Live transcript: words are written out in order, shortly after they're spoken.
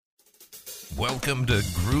Welcome to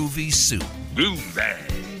Groovy Soup, Groovy.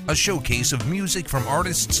 a showcase of music from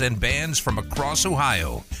artists and bands from across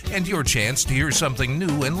Ohio, and your chance to hear something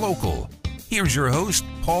new and local. Here's your host,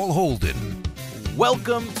 Paul Holden.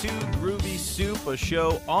 Welcome to Groovy Soup, a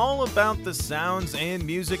show all about the sounds and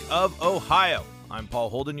music of Ohio. I'm Paul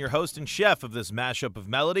Holden, your host and chef of this mashup of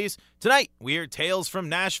melodies. Tonight, we hear tales from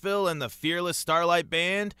Nashville and the Fearless Starlight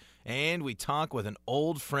Band, and we talk with an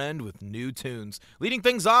old friend with new tunes. Leading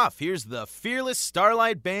things off, here's the Fearless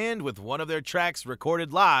Starlight Band with one of their tracks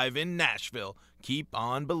recorded live in Nashville, Keep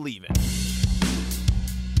On Believin'.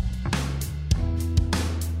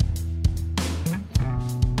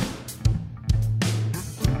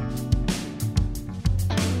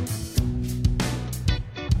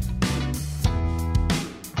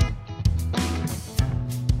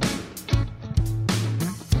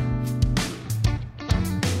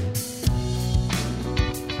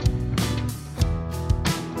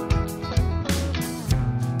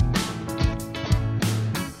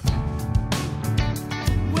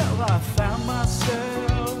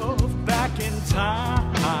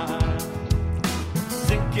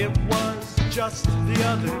 Just the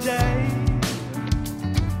other day,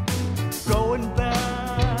 going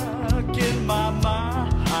back in my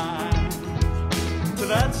mind to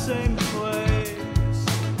that same place,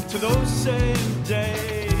 to those same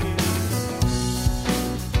days.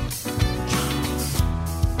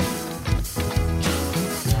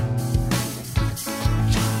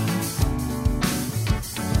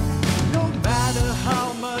 No matter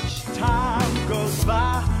how much time goes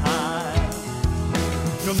by,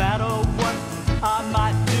 no matter what I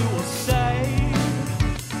might do or say,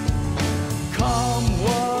 come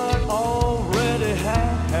what already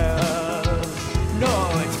has. No,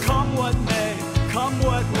 it's come what may,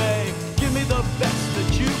 give me the best that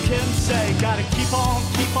you can say. Gotta keep on,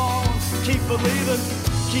 keep believing,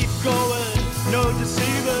 keep going, no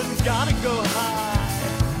deceiving. Gotta go high,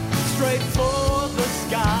 straight for the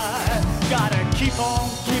sky. Gotta keep on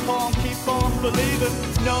believing,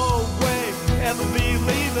 no way ever be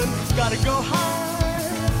leaving. Gotta go high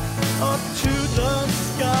up to the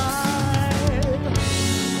sky.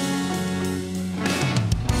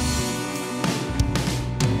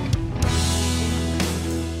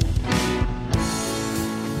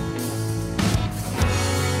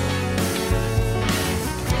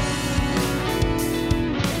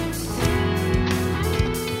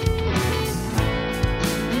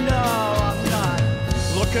 No, I'm not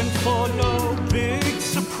looking for no big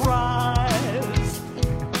surprise.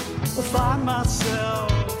 Find myself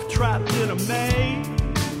trapped in a maze.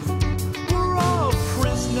 We're all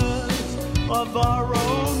prisoners of our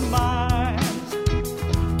own minds.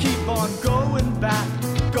 Keep on going back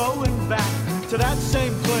to that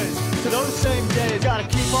same place, to those same days. Gotta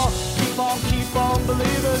keep on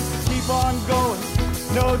believing, keep on going,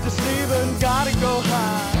 no deceiving. Gotta go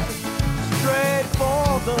high, straight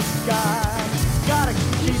for the sky. Gotta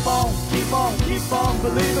keep on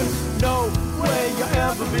believing, no way you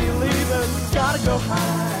ever be leaving. Gotta go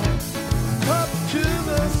high, up to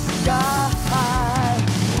the sky.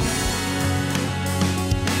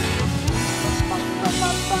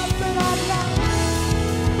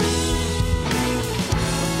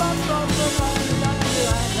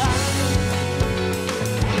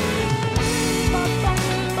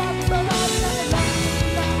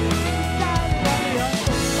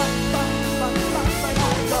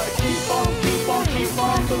 Keep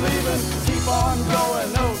on believing, keep on going,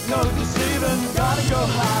 no deceiving. Gotta go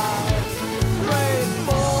high, straight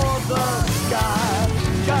for the sky.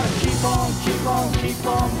 Gotta keep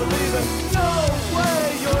on believing, no way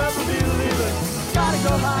you'll ever be leaving. Gotta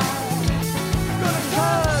go high, gonna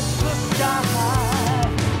touch the sky.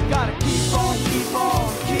 Gotta keep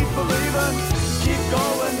believing, keep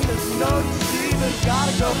going, there's no deceiving.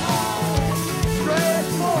 Gotta go high, straight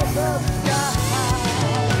for the sky.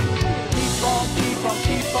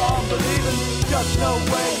 Keep on believing, just no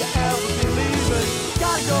way you ever be leaving.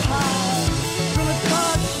 Gotta go high, gonna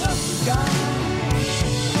touch the sky.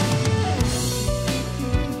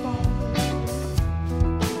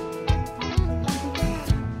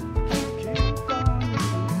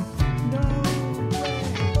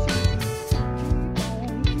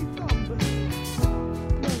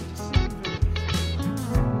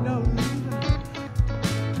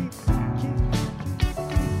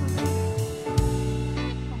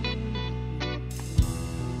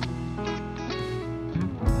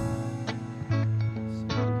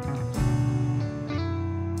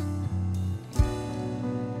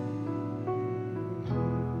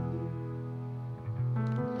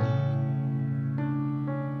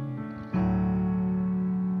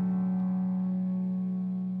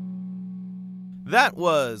 That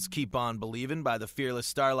was Keep On Believin' by the Fearless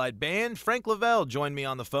Starlight Band. Frank Lavelle joined me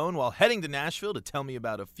on the phone while heading to Nashville to tell me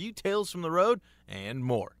about a few tales from the road and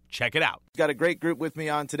more. Check it out. Got a great group with me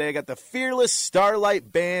on today. I got the Fearless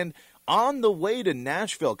Starlight Band on the way to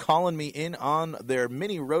Nashville, calling me in on their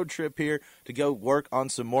mini road trip here to go work on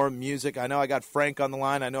some more music. I know I got Frank on the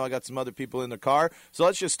line. I know I got some other people in the car. So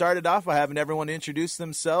let's just start it off by having everyone introduce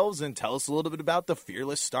themselves and tell us a little bit about the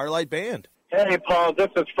Fearless Starlight Band. Hey, Paul, this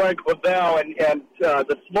is Frank Lavelle, and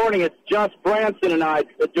this morning it's just Branson and I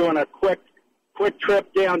doing a quick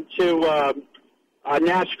trip down to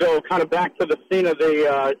Nashville, kind of back to the scene of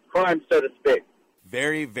the crime, so to speak.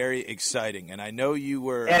 Very, very exciting, and I know you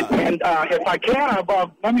were... And if I can,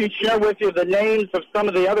 let me share with you the names of some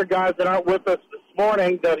of the other guys that aren't with us this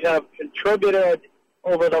morning that have contributed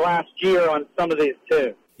over the last year on some of these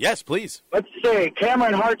tunes. Yes, please. Let's see.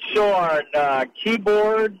 Cameron Hartshorn,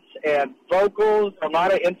 keyboards and vocals, a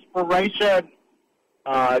lot of inspiration.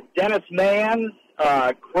 Dennis Manns,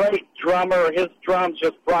 great drummer. His drums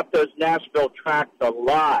just brought those Nashville tracks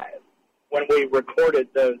alive when we recorded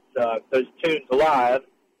those tunes live.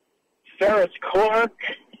 Ferris Clark,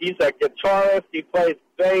 he's a guitarist. He plays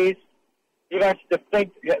bass. He likes to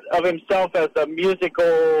think of himself as a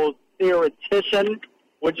musical theoretician.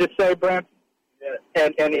 Would you say, Brent?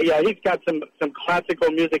 And yeah, he's got some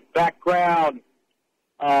classical music background.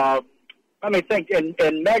 Let me think.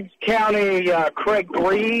 In Meigs County, Craig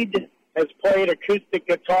Reed has played acoustic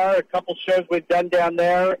guitar, a couple shows we've done down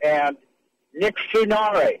there, and Nick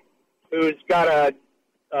Funari, who's got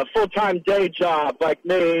a full-time day job like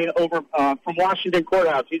me over from Washington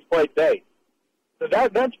Courthouse. He's played bass. So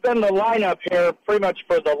that's been the lineup here pretty much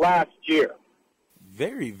for the last year.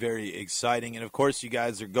 Very, very exciting. And, of course, you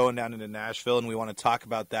guys are going down into Nashville, and we want to talk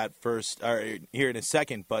about that first here in a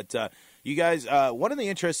second. But you guys, one of the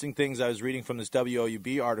interesting things I was reading from this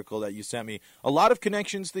WOUB article that you sent me, a lot of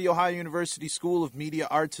connections to the Ohio University School of Media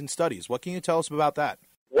Arts and Studies. What can you tell us about that?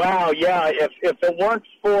 Wow, yeah. If it weren't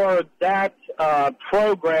for that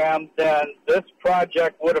program, then this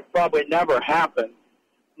project would have probably never happened.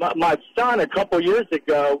 My son, a couple years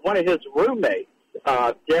ago, one of his roommates,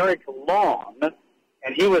 Derek Long,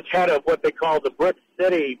 and he was head of what they call the Brick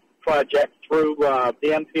City project through the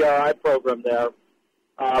MPRI program there.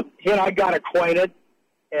 He and I got acquainted,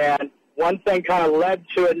 and one thing kind of led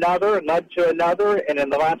to another, and in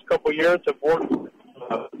the last couple of years have worked with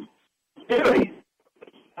series.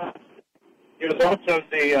 He was also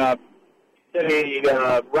the city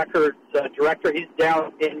records director. He's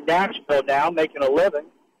down in Nashville now, making a living,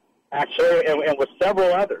 actually, and with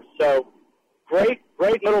several others. So great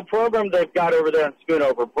little program they've got over there in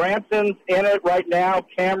Schoonover. Branson's in it right now.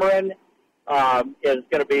 Cameron is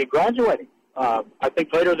going to be graduating, I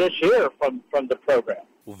think, later this year from the program.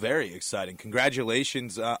 Well, very exciting.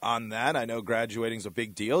 Congratulations on that. I know graduating is a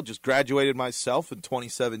big deal. Just graduated myself in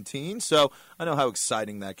 2017, so I know how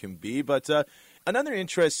exciting that can be. But another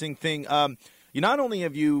interesting thing, you not only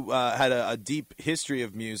have you had a deep history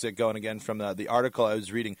of music going, again, from the article I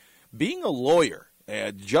was reading, being a lawyer,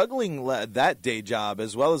 juggling that day job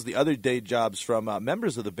as well as the other day jobs from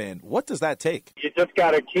members of the band, what does that take? You just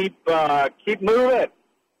got to keep moving.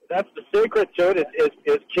 That's the secret to it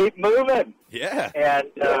is keep moving. Yeah. And,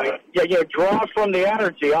 draw from the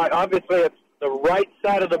energy. Obviously, it's the right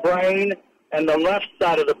side of the brain and the left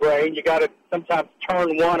side of the brain. You got to sometimes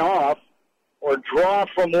turn one off or draw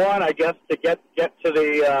from one, I guess, to get to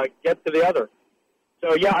the other.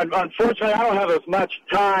 So, yeah, unfortunately, I don't have as much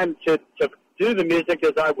time to do the music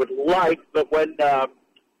as I would like, but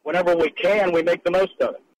whenever we can, we make the most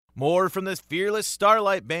of it. More from this Fearless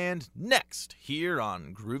Starlight Band next here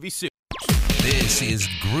on Groovy Soup. This is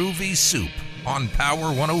Groovy Soup on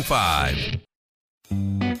Power 105.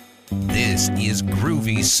 This is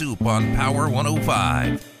Groovy Soup on Power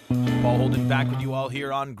 105. Paul Holden back with you all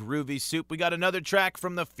here on Groovy Soup. We got another track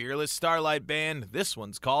from the Fearless Starlight Band. This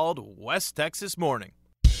one's called West Texas Morning.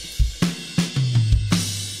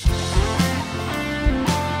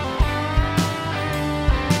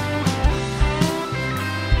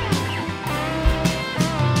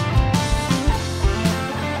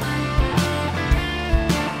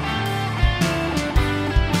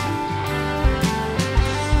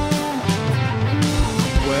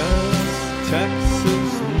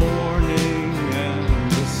 Texas morning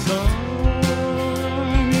and the sun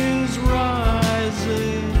is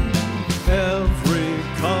rising. Every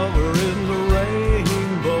color in the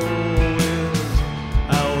rainbow is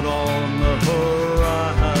out on the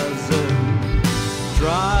horizon.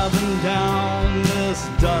 Driving down this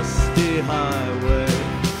dusty highway,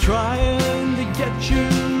 trying to get you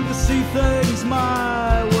to see things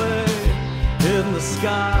my way. In the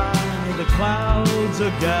sky the clouds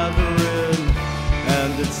are gathering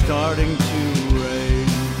and it's starting to rain.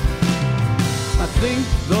 I think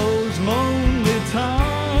those lonely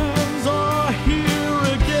times are here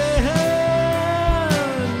again.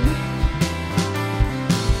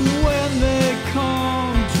 When they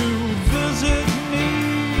come to visit me,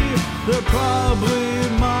 they're probably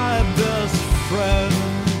my best friend.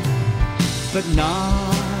 But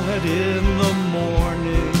not in the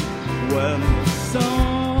morning when the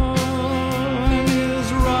sun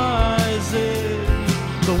is rising.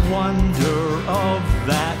 The wonder of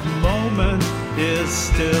that moment is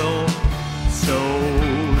still so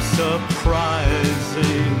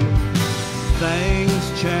surprising.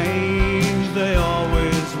 Things change, they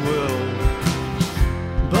always will,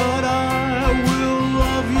 but I will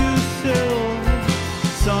love you still.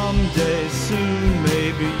 Someday soon,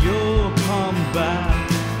 maybe you'll come back.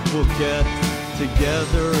 We'll get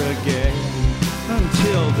together again.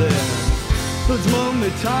 Until then, those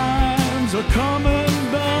lonely times are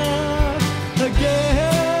coming back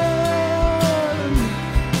again.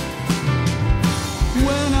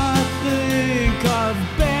 When I think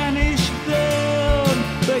I've banished them,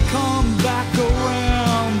 they come back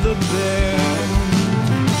around the bend.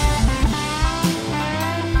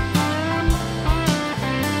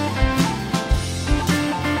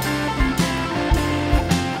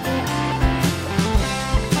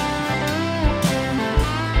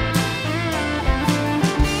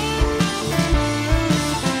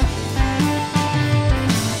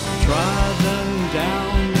 Driving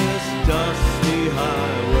down this dusty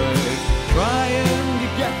highway, trying to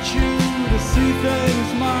get you to see things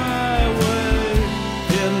my way.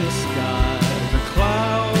 In the sky, the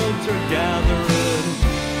clouds are gathering,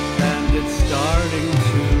 and it's starting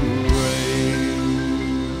to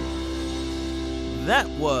rain. That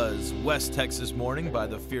was West Texas Morning by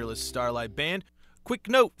the Fearless Starlight Band. Quick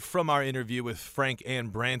note from our interview with Frank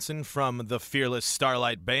and Branson from the Fearless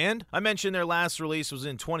Starlight Band. I mentioned their last release was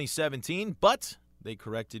in 2017, but they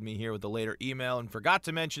corrected me here with a later email and forgot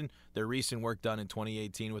to mention their recent work done in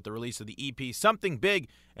 2018 with the release of the EP Something Big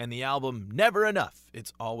and the album Never Enough.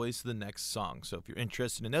 It's always the next song. So if you're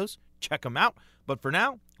interested in those, check them out. But for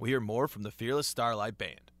now, we'll hear more from the Fearless Starlight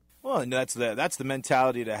Band. Well, and that's the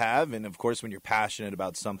mentality to have. And, of course, when you're passionate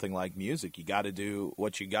about something like music, you got to do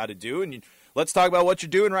what you got to do. And let's talk about what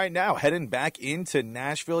you're doing right now. Heading back into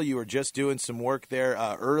Nashville, you were just doing some work there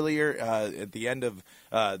earlier at the end of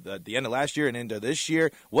last year and into this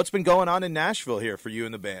year. What's been going on in Nashville here for you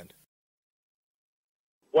and the band?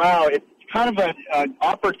 Wow, it's kind of an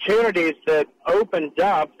opportunities that opened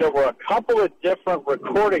up. There were a couple of different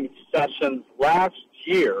recording sessions last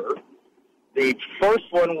year. The first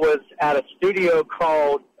one was at a studio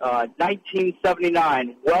called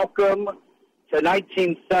 1979. Welcome to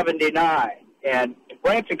 1979. And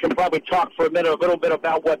Branson can probably talk for a minute a little bit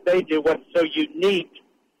about what they do, what's so unique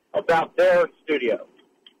about their studio.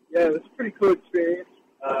 Yeah, it was a pretty cool experience.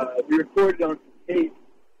 We recorded on tape,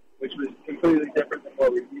 which was completely different than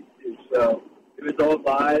what we're used to. So it was all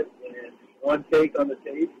live and one take on the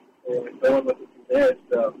tape and going with it from there.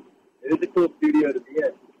 So it is a cool studio to be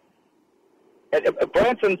in. And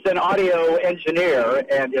Branson's an audio engineer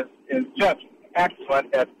and is just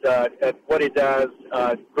excellent at what he does.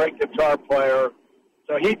 Great guitar player.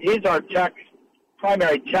 So he's our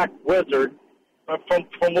primary tech wizard. But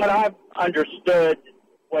from what I've understood,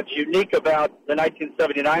 what's unique about the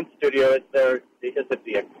 1979 studio is it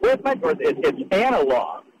the equipment or it's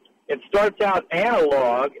analog. It starts out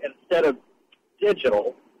analog instead of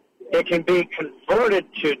digital. It can be converted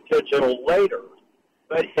to digital later,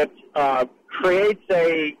 but it creates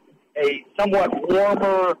a somewhat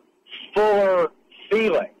warmer, fuller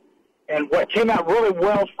feeling. And what came out really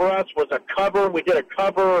well for us was a cover. We did a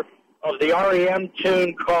cover of the REM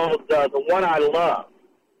tune called The One I Love.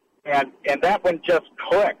 And that one just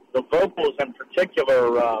clicked. The vocals in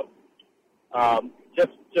particular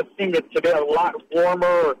just seemed to be a lot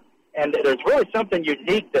warmer. And there's really something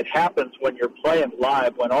unique that happens when you're playing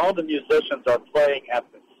live, when all the musicians are playing at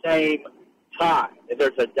the same time.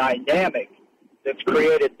 There's a dynamic that's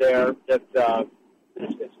created there that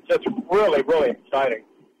is just really, really exciting.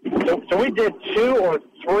 So we did 2 or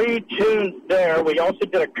 3 tunes there. We also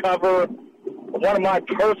did a cover of one of my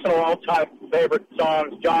personal all-time favorite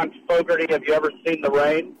songs, John Fogerty, Have You Ever Seen the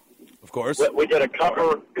Rain? Of course. We did a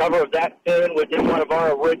cover of that tune. We did one of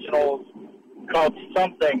our originals called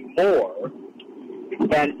Something More.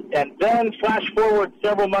 And then, flash forward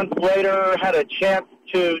several months later, had a chance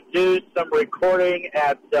to do some recording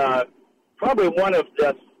at probably one of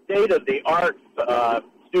the state-of-the-art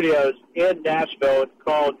studios in Nashville. It's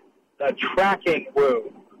called the Tracking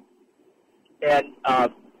Room. And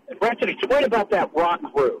Anthony, so what about that rock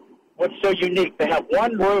room? What's so unique? They have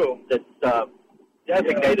one room that's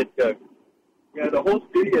designated to... Yeah, the whole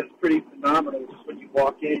studio is pretty phenomenal. Just when you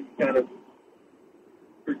walk in, you kind of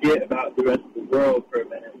forget about the rest of the world for a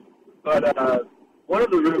minute. But one of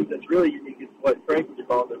the rooms that's really unique is what Frank would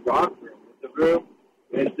call the rock room. It's a room,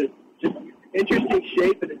 it's just interesting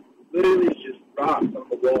shape, and it's literally just rocks on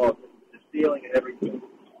the walls, the ceiling, and everything.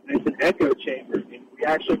 And it's an echo chamber. And we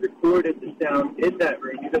actually recorded the sound in that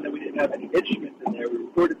room, even though we didn't have any instruments in there. We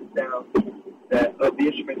recorded the sound of the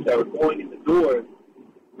instruments that were going in the doors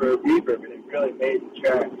for a reverb, and it really made the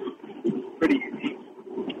track pretty unique.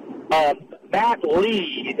 Matt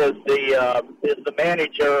Lee is the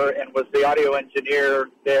manager and was the audio engineer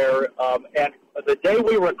there. And the day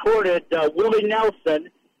we recorded, Willie Nelson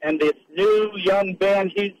and this new young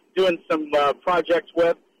band he's doing some projects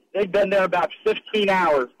with, they'd been there about 15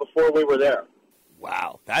 hours before we were there.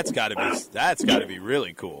 Wow, that's got to be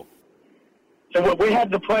really cool. So we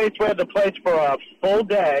had the place for a full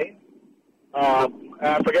day.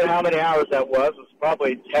 I forget how many hours that was. It was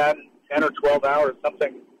probably 10 or 12 hours,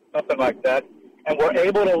 something like that. And we're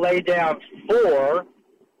able to lay down 4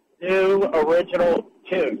 new original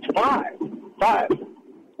tunes. 4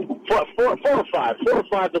 or five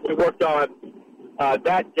that we worked on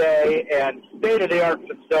that day, and state-of-the-art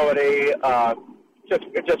facility.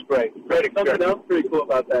 Just great experience. Something else pretty cool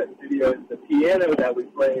about that studio is the piano that we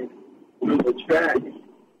played through the track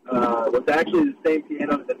was actually the same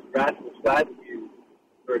piano that the Rascal Skies used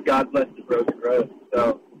for God Bless the Broken Road.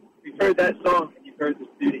 So you've heard that song and you've heard the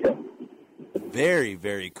studio. Very,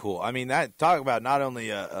 very cool. I mean, that talk about not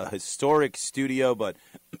only a historic studio, but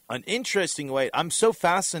an interesting way. I'm so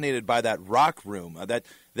fascinated by that rock room.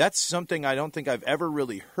 That's something I don't think I've ever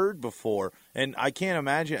really heard before, and I can't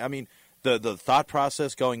imagine. I mean, the thought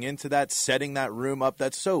process going into that, setting that room up,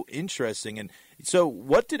 that's so interesting. And so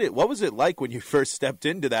what was it like when you first stepped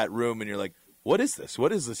into that room and you're like, what is this?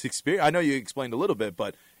 What is this experience? I know you explained a little bit,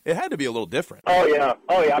 but it had to be a little different. Oh yeah.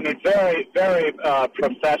 I mean, very, very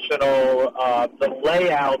professional. The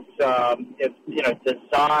layout is,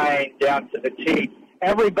 designed down to the T.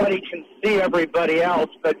 Everybody can see everybody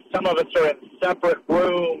else, but some of us are in separate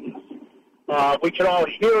rooms. We can all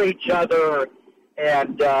hear each other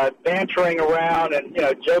and bantering around and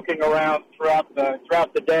joking around throughout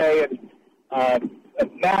the day. And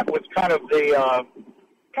Matt was kind of the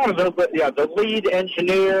lead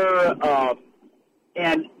engineer.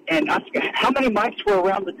 And how many mics were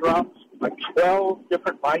around the drums? Like 12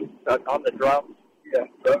 different mics on the drums. Yeah,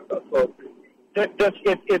 that's 12.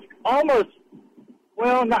 It's almost,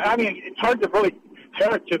 well, not, I mean, it's hard to really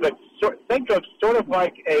compare it to, but think of sort of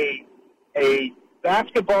like a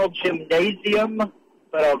basketball gymnasium,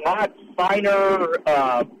 but a lot finer,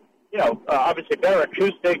 obviously better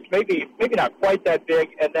acoustics, maybe not quite that big,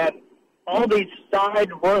 and then all these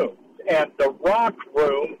side rooms. And the rock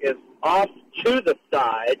room is off to the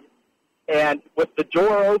side, and with the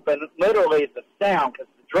door open, literally the sound, because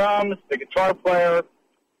the drums, the guitar player,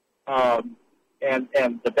 and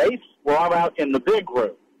the bass were all out in the big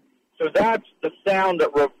room. So that's the sound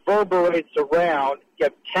that reverberates around,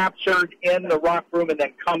 gets captured in the rock room, and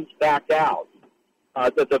then comes back out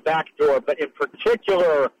the back door. But in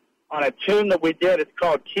particular, on a tune that we did, it's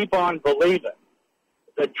called Keep On Believing.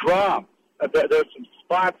 The drums, there's some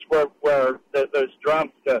spots where those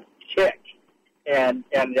drums just kick, and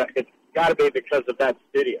it's got to be because of that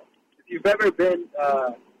studio. If you've ever been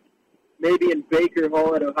maybe in Baker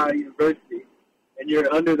Hall at Ohio University, and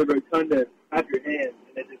you're under the rotunda, clap your hands,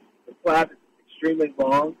 and the clap is extremely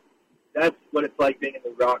long, that's what it's like being in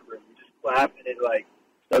the rock room. You just clap, and it,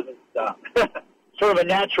 doesn't stop. Sort of a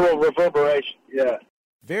natural reverberation. Yeah.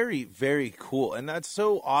 Very, very cool. And that's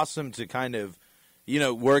so awesome to kind of,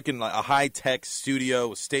 work in like a high-tech studio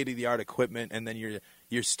with state-of-the-art equipment, and then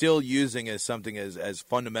you're still using as something as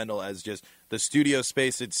fundamental as just the studio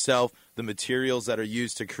space itself, the materials that are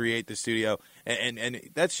used to create the studio, and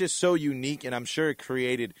that's just so unique, and I'm sure it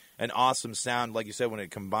created an awesome sound, like you said, when it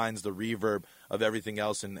combines the reverb of everything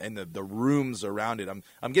else and the rooms around it.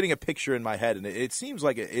 I'm getting a picture in my head, and it seems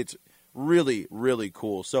like it's really, really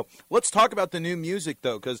cool. So let's talk about the new music,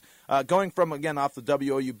 though, because going from, again, off the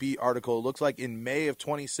WOUB article, it looks like in May of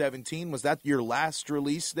 2017, was that your last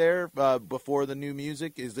release there before the new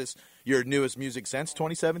music? Is this your newest music since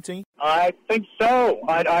 2017? I think so.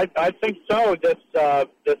 I think so. This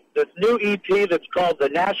new EP that's called the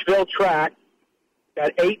Nashville Track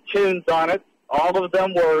got 8 tunes on it. All of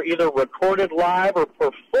them were either recorded live or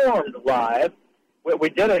performed live. We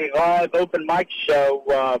did a live open mic show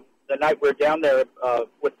the night we were down there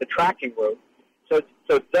with the tracking room. So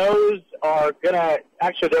those are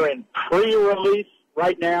they're in pre-release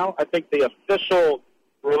right now. I think the official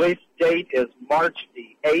release date is March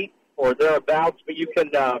the 8th or thereabouts, but you can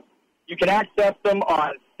access them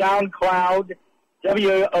on SoundCloud.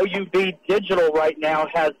 WOUB Digital right now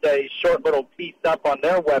has a short little piece up on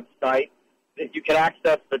their website that you can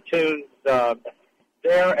access the tunes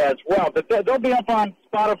there as well. But they'll be up on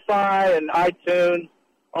Spotify and iTunes,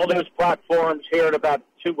 all those platforms here in about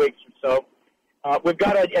 2 weeks or so. We've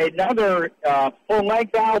got another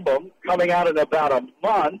full-length album coming out in about a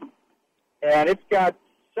month, and it's got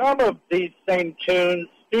some of these same tunes,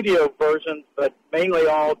 studio versions, but mainly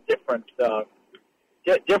all different tunes.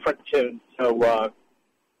 So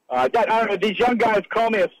I don't know. These young guys call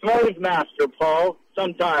me a slave master, Paul,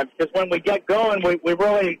 sometimes, because when we get going, we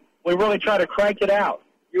really try to crank it out.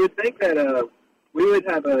 You would think that we would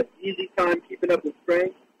have an easy time keeping up with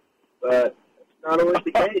Frank, but it's not always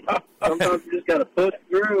the case. Sometimes you just got to push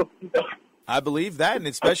through. I believe that, and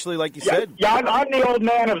especially like you said. Yeah, I'm the old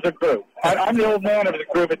man of the group. I'm the old man of the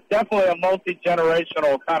group. It's definitely a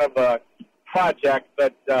multi-generational kind of a project,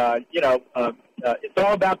 but, it's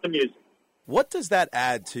all about the music. What does that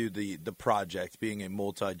add to the project, being a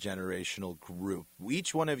multi-generational group?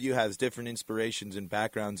 Each one of you has different inspirations and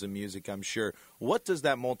backgrounds in music, I'm sure. What does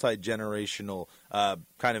that multi-generational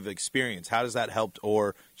kind of experience, how does that help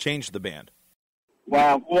or change the band?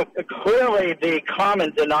 Well, clearly the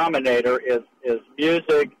common denominator is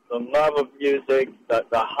music, the love of music, the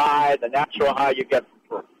high, the natural high you get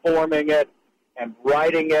from performing it and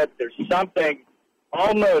writing it. There's something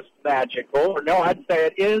almost magical, or no, I'd say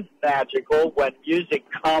it is magical when music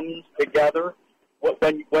comes together.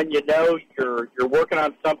 When you know you're working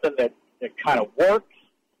on something that kind of works,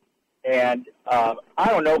 and I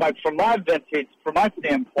don't know, like from my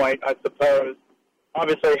standpoint, I suppose,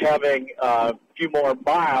 obviously having a few more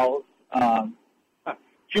miles, a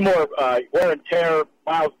few more wear and tear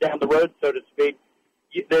miles down the road, so to speak,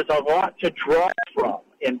 there's a lot to draw from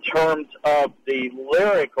in terms of the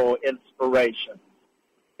lyrical inspiration.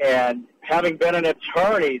 And having been an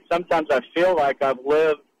attorney, sometimes I feel like I've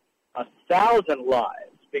lived 1,000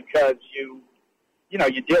 lives because you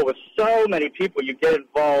deal with so many people. You get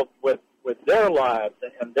involved with their lives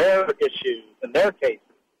and their issues and their cases.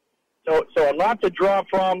 So a lot to draw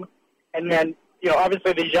from. And then,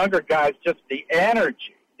 obviously these younger guys, just the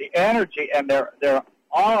energy, and they're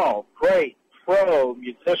all great pro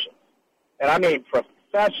musicians. And I mean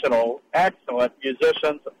professional, excellent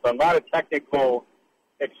musicians, a lot of technical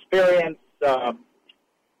experience. So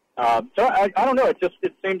I don't know. It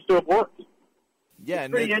seems to have worked. Yeah,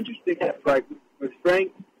 it's pretty interesting. Like with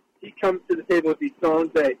Frank, he comes to the table with these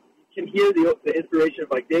songs that you can hear the inspiration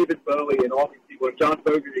of like David Bowie and all these people, and John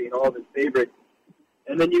Fogerty and all of his favorites.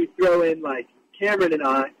 And then you throw in like Cameron and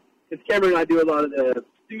I, because Cameron and I do a lot of the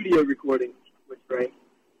studio recordings with Frank.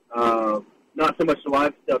 Not so much the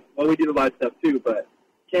live stuff. Well, we do the live stuff too, but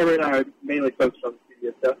Cameron and I are mainly focused on the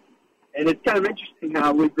studio stuff. And it's kind of interesting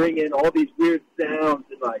how we bring in all these weird sounds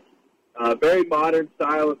and like very modern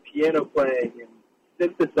style of piano playing and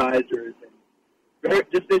synthesizers and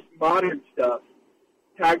just this modern stuff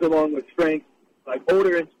tagged along with Frank's like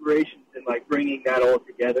older inspirations and like bringing that all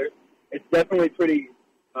together. It's definitely pretty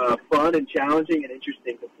fun and challenging and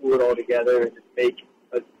interesting to pull it all together and just make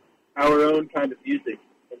our own kind of music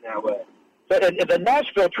in that way. So the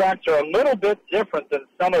Nashville tracks are a little bit different than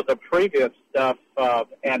some of the previous stuff,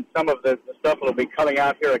 and some of the stuff that will be coming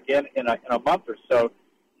out here again in a month or so.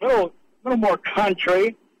 A little more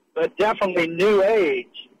country, but definitely new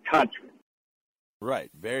age country.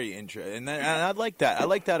 Right, very interesting, and I like that. I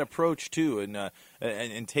like that approach too,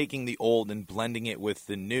 and taking the old and blending it with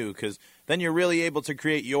the new, because then you're really able to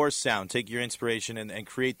create your sound, take your inspiration, and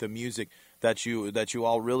create the music that you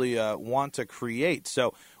all really want to create.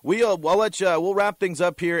 So we'll wrap things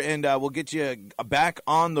up here, and we'll get you back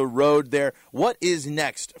on the road there. What is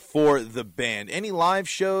next for the band? Any live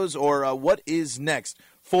shows, or what is next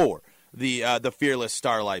for the Fearless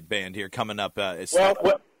Starlight Band here coming up?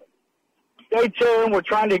 Stay tuned. We're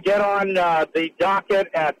trying to get on the docket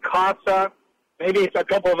at CASA, maybe a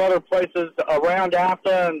couple of other places around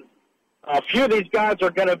Athens. A few of these guys are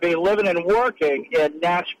going to be living and working in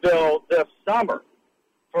Nashville this summer,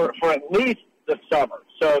 for at least the summer.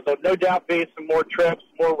 So there'll no doubt be some more trips,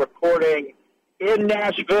 more recording in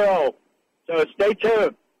Nashville. So stay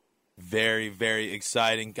tuned. Very, very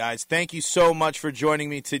exciting, guys. Thank you so much for joining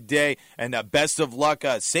me today, and best of luck.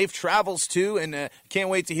 Safe travels, too, and can't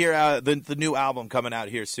wait to hear the new album coming out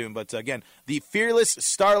here soon. But, again, the Fearless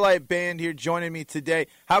Starlight Band here joining me today.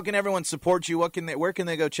 How can everyone support you? Where can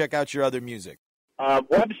they go check out your other music?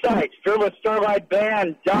 Website,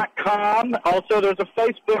 fearlessstarlightband.com. Also, there's a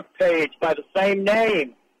Facebook page by the same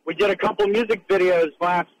name, we did a couple music videos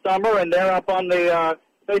last summer, and they're up on the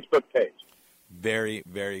Facebook page. Very,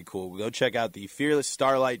 very cool. Go check out the Fearless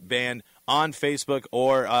Starlight Band on Facebook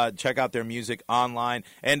or check out their music online.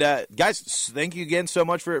 And, guys, thank you again so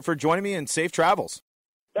much for joining me, and safe travels.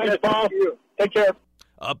 Thanks, Paul. Take care.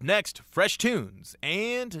 Up next, fresh tunes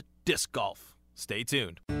and disc golf. Stay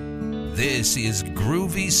tuned. This is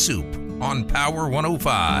Groovy Soup on Power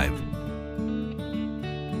 105.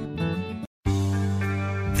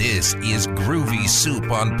 This is Groovy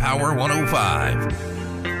Soup on Power 105.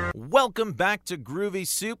 Welcome back to Groovy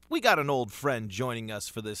Soup. We got an old friend joining us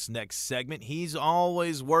for this next segment. He's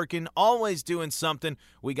always working, always doing something.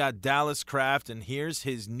 We got Dallas Craft, and here's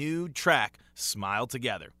his new track, Smile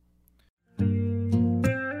Together.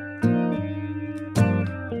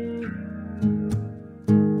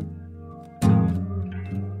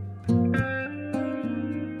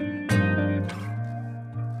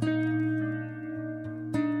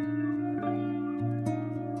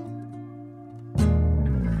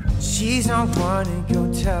 She's not one to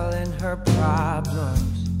go telling her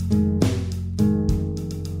problems.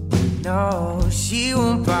 No, she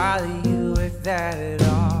won't bother you with that at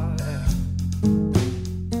all.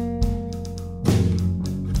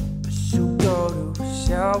 She'll go to a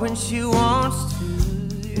show when she wants to,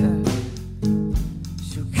 yeah.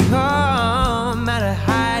 She'll come out of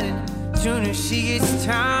hiding soon as she gets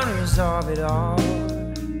time to resolve it all.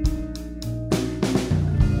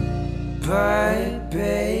 But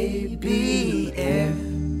baby, if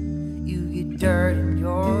you get dirt in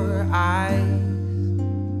your eyes,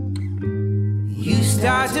 you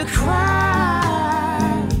start to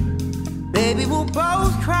cry, baby, we'll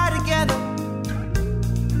both cry together.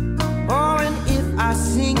 Oh, and if I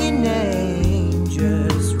sing your name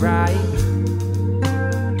just right,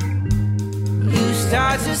 you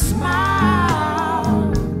start to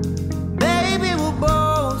smile, baby, we'll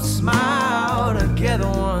both smile together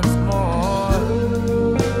once more.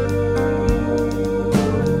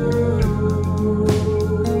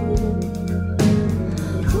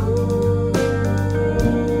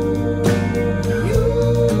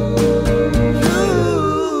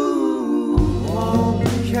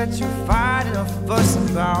 You fighting or fussing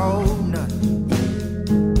about nothing.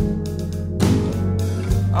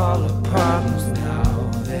 All the problems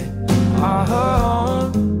now, they are her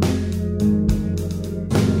own.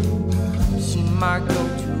 She might go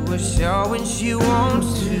to a show when she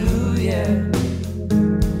wants to, yeah,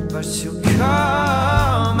 but she'll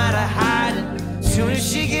come out of hiding soon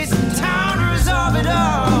as she gets in town to resolve it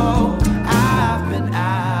all. I've been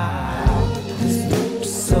out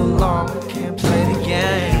so long I can't play the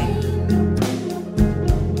game.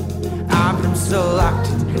 So locked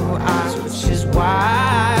in your eyes, which is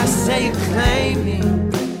why I say you claim me.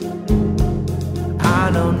 I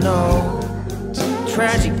don't know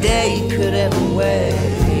tragic day you could ever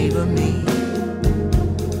waver me.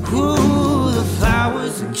 Ooh, the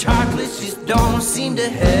flowers and chocolates just don't seem to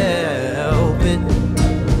help it.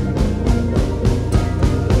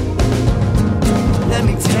 Let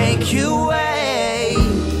me take you away,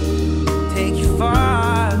 take you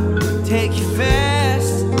far, take you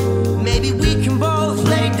fast. Maybe we can both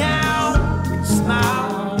lay down and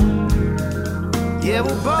smile. Yeah,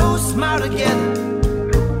 we'll both smile together.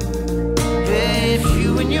 Yeah, if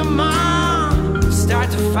you and your mom start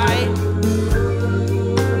to fight,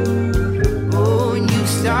 oh, and you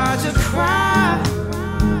start to cry,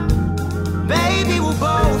 baby, we'll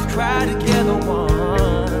both cry together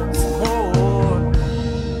once more.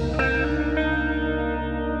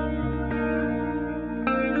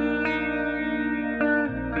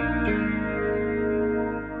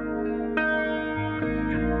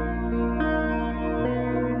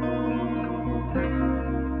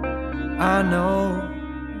 I know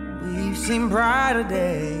we've seen brighter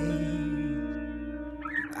days.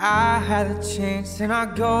 I had a chance and I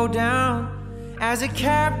go down as a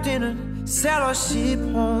captain and sail our ship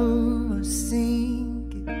home or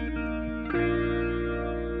sink it.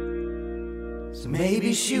 So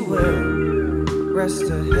maybe she will rest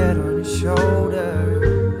her head on his shoulder.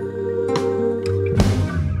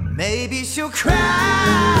 Maybe she'll cry.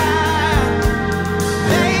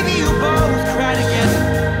 Maybe you'll both cry together.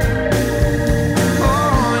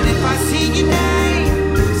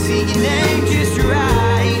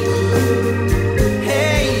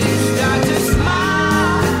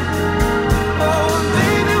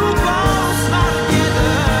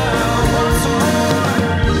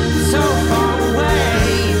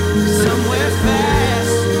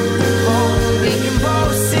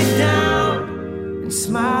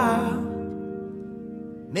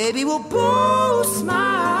 Maybe we'll both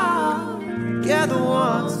smile together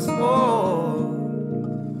once more.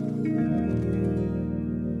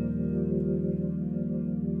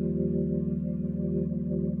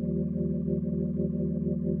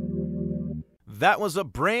 That was a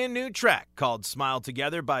brand new track called Smile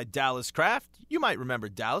Together by Dallas Craft. You might remember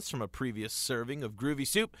Dallas from a previous serving of Groovy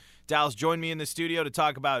Soup. Dallas joined me in the studio to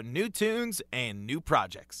talk about new tunes and new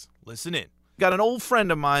projects. Listen in. Got an old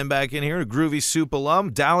friend of mine back in here, a Groovy Soup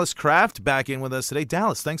alum, Dallas Craft, back in with us today.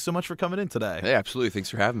 Dallas, thanks so much for coming in today. Hey, absolutely. Thanks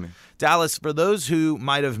for having me. Dallas, for those who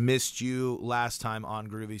might have missed you last time on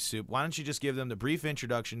Groovy Soup, why don't you just give them the brief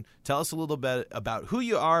introduction, tell us a little bit about who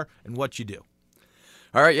you are and what you do.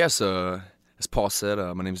 All right, yes, as Paul said,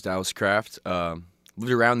 my name is Dallas Craft. Lived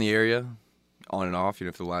around the area on and off,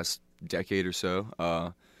 for the last decade or so.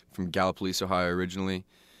 From Gallipolis, Ohio originally.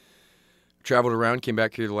 Traveled around, came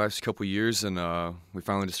back here the last couple of years, and we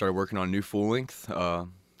finally just started working on a new full length.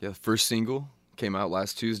 The first single came out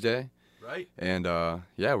last Tuesday. Right. And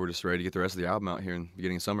we're just ready to get the rest of the album out here in the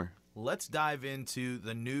beginning of summer. Let's dive into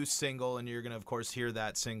the new single, and you're going to, of course, hear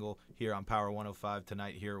that single here on Power 105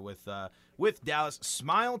 tonight here with Dallas.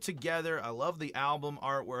 Smile Together. I love the album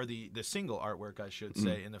artwork, or the single artwork, I should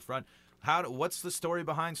say, in the front. What's the story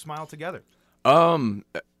behind Smile Together?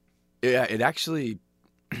 It actually...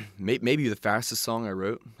 maybe the fastest song I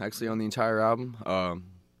wrote, actually, on the entire album.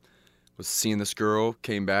 Was seeing this girl,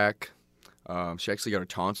 came back. She actually got her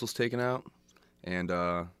tonsils taken out and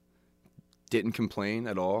didn't complain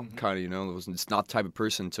at all. Mm-hmm. Kind of, was it's not the type of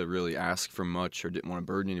person to really ask for much or didn't want to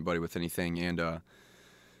burden anybody with anything. And the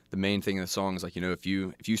main thing in the song is, if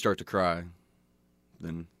you start to cry,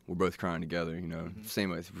 then we're both crying together, Mm-hmm.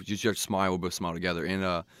 Same way. If you just smile, we'll both smile together.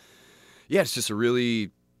 And, it's just a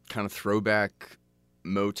really kind of throwback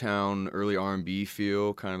Motown, early R&B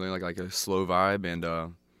feel, kind of like a slow vibe, and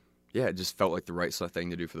it just felt like the right thing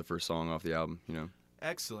to do for the first song off the album,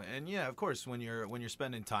 Excellent. And yeah, of course, when you're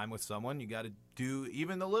spending time with someone, you got to do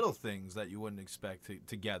even the little things that you wouldn't expect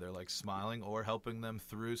together, like smiling or helping them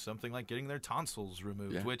through something like getting their tonsils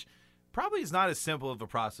removed, which probably is not as simple of a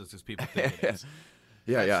process as people think it is.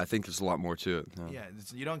 Yeah, I think there's a lot more to it. Yeah,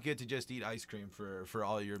 you don't get to just eat ice cream for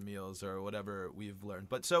all your meals or whatever we've learned.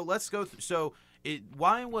 But so let's go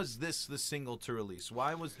why was this the single to release?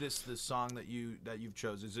 Why was this the song that you've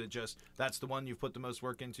chose? Is it just that's the one you've put the most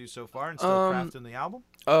work into so far and still crafting the album?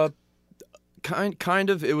 Kind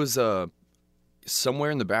of. It was somewhere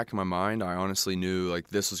in the back of my mind. I honestly knew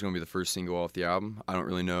this was going to be the first single off the album. I don't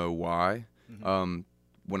really know why. Mm-hmm.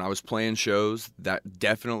 When I was playing shows, that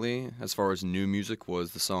definitely, as far as new music,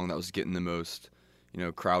 was the song that was getting the most,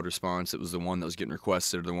 crowd response. It was the one that was getting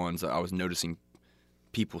requested, or the ones that I was noticing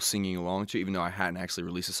people singing along to, even though I hadn't actually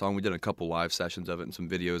released a song. We did a couple live sessions of it and some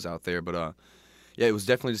videos out there, but it was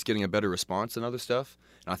definitely just getting a better response than other stuff.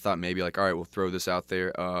 And I thought maybe all right, we'll throw this out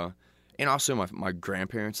there. And also my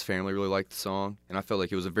grandparents' family really liked the song, and I felt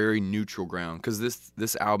like it was a very neutral ground because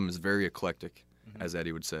this album is very eclectic, as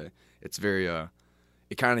Eddie would say. It's very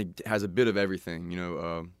it kind of has a bit of everything,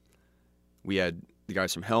 we had the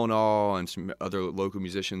guys from Hell and All and some other local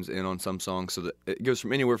musicians in on some songs, so that it goes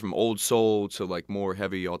from anywhere from old soul to more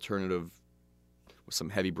heavy alternative with some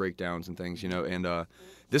heavy breakdowns and things, and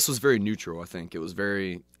this was very neutral. I think it was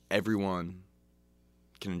very everyone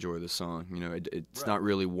can enjoy this song. It's not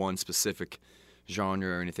really one specific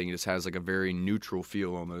genre or anything. It just has a very neutral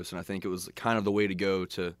feel almost, and I think it was kind of the way to go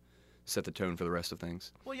to set the tone for the rest of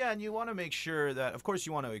things. Well, yeah, and you want to make sure that, of course,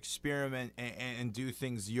 you want to experiment and do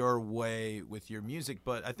things your way with your music,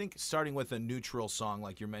 but I think starting with a neutral song,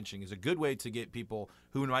 like you're mentioning, is a good way to get people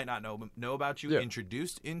who might not know about you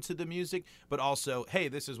introduced into the music, but also, hey,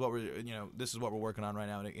 this is what we're working on right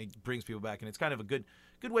now, and it brings people back, and it's kind of a good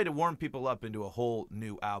way to warm people up into a whole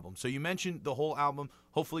new album. So you mentioned the whole album,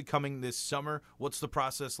 hopefully coming this summer. What's the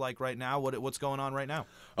process like right now? What's going on right now?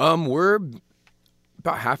 We're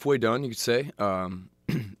about halfway done, you could say.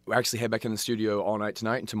 We actually head back in the studio all night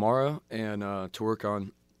tonight and tomorrow, and to work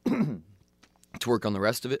on the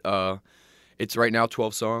rest of it. It's right now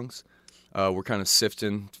 12 songs. We're kind of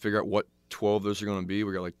sifting to figure out what 12 those are going to be.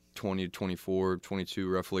 We got 20 to 24, 22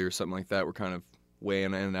 roughly, or something like that. We're kind of weighing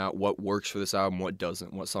in and out what works for this album, what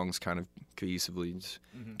doesn't, what songs kind of cohesively just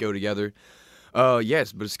go together. But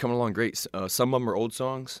it's coming along great. Some of them are old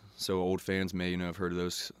songs, so old fans may have heard of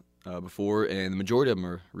those before, and the majority of them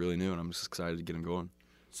are really new, and I'm just excited to get them going.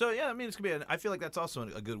 So yeah, I mean, it's gonna be. I feel like that's also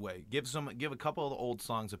a good way. Give a couple of the old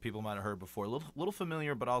songs that people might have heard before, a little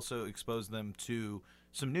familiar, but also expose them to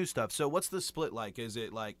some new stuff. So what's the split like? Is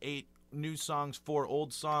it 8 new songs, 4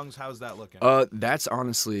 old songs? How's that looking? That's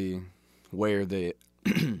honestly where the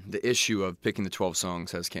the issue of picking the 12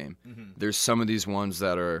 songs has came. Mm-hmm. There's some of these ones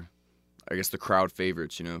that are, I guess, the crowd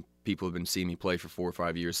favorites. People have been seeing me play for 4 or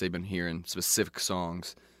 5 years. They've been hearing specific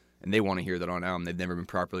songs, and they want to hear that on album. They've never been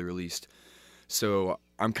properly released. So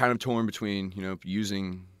I'm kind of torn between,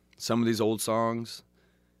 using some of these old songs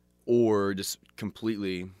or just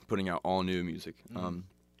completely putting out all new music.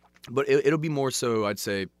 But it'll be more so, I'd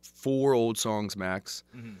say, 4 old songs max,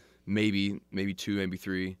 maybe 2, maybe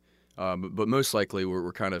 3. But most likely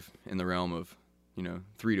we're kind of in the realm of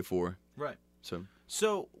 3 to 4. Right.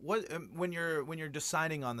 So what when you're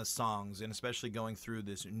deciding on the songs, and especially going through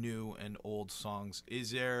this new and old songs,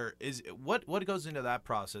 what goes into that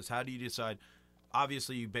process? How do you decide?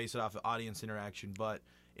 Obviously, you base it off of audience interaction, but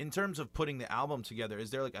in terms of putting the album together,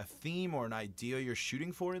 is there like a theme or an idea you're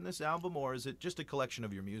shooting for in this album, or is it just a collection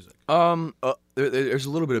of your music? There's a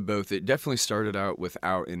little bit of both. It definitely started out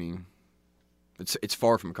without any. It's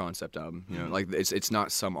far from a concept album, like it's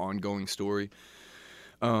not some ongoing story.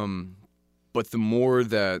 But the more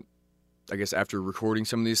that, I guess, after recording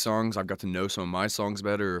some of these songs, I've got to know some of my songs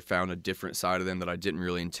better, or found a different side of them that I didn't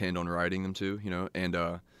really intend on writing them to,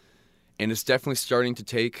 and it's definitely starting to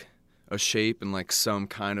take a shape and like some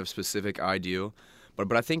kind of specific ideal.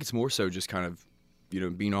 But I think it's more so just kind of,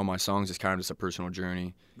 being on my songs is kind of just a personal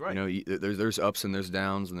journey. Right. There's ups and there's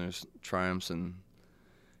downs and there's triumphs and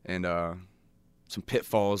some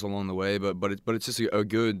pitfalls along the way. But it's just a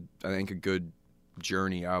good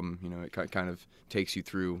journey album. It kind of takes you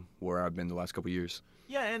through where I've been the last couple of years.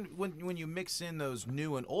 Yeah, and when you mix in those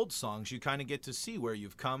new and old songs, you kind of get to see where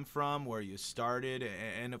you've come from, where you started,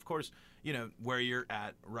 and of course, where you're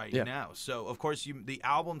at right now. So, of course, the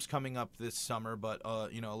album's coming up this summer, but a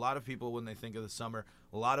lot of people, when they think of the summer,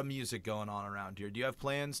 a lot of music going on around here. Do you have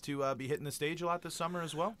plans to be hitting the stage a lot this summer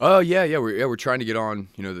as well? Yeah. We're trying to get on,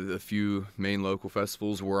 the few main local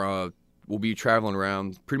festivals. We'll be traveling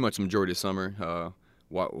around pretty much the majority of summer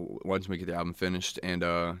once we get the album finished, and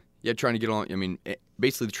trying to get on. I mean,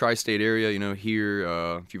 basically the tri-state area. Here,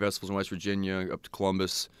 a few festivals in West Virginia, up to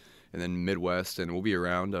Columbus, and then Midwest, and we'll be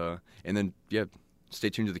around. And then stay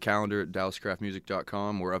tuned to the calendar at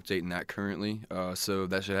DallasCraftMusic.com. We're updating that currently, so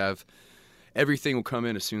that should have everything will come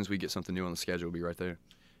in as soon as we get something new on the schedule. We'll be right there.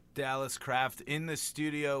 Dallas Craft in the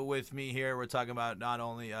studio with me here. We're talking about not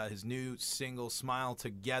only his new single "Smile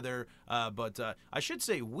Together," but I should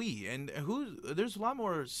say we. And there's a lot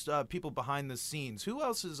more people behind the scenes. Who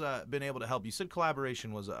else has been able to help? You said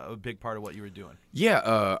collaboration was a big part of what you were doing.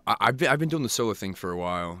 Yeah, I've been doing the solo thing for a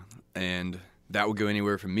while, and that would go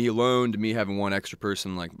anywhere from me alone to me having one extra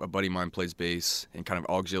person. Like a buddy of mine plays bass and kind of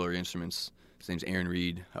auxiliary instruments. His name's Aaron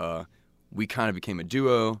Reed. We kind of became a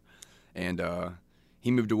duo, and he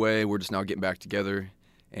moved away. We're just now getting back together,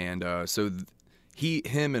 and so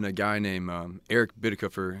him and a guy named Eric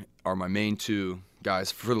Bidikofer are my main 2 guys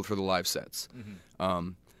for the live sets.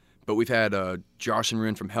 But we've had Josh and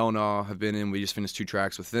Ren from Hell Nah have been in. We just finished 2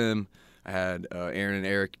 tracks with them. I had Aaron and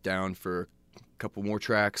Eric down for a couple more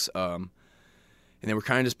tracks, and then we're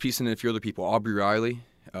kind of just piecing in a few other people. Aubrey Riley,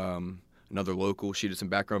 another local. She did some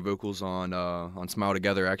background vocals on Smile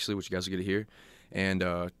Together, actually, which you guys will get to hear,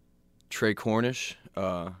 and Trey Cornish.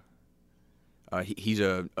 He's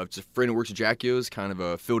a friend who works at Jack Yo's, kind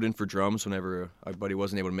of filled in for drums whenever our buddy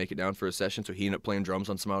wasn't able to make it down for a session, so he ended up playing drums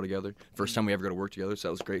on Smile Together. First time we ever got to work together, so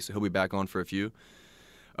that was great. So he'll be back on for a few.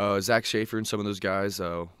 Zach Schaefer and some of those guys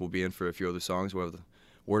will be in for a few other songs. We'll have the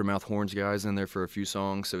Word of Mouth Horns guys in there for a few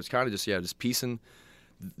songs. So it's kind of just piecing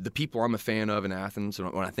the people I'm a fan of in Athens.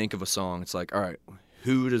 When I think of a song, it's like, all right,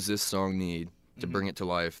 who does this song need to bring it to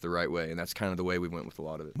life the right way? And that's kind of the way we went with a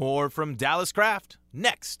lot of it. More from Dallas Craft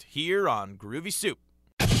next here on Groovy Soup.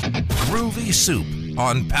 Groovy Soup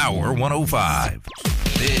on Power 105.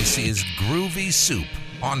 This is Groovy Soup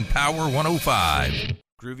on Power 105.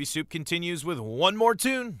 Groovy Soup continues with one more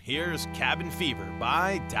tune. Here's Cabin Fever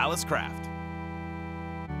by Dallas Craft.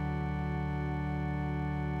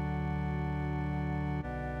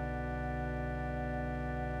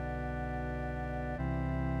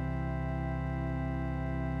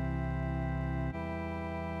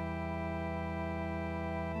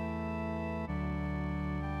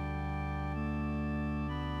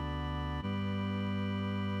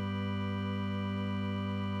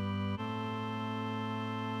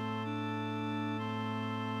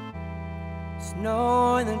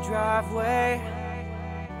 Snow in the driveway,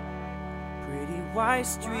 pretty white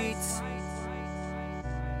streets,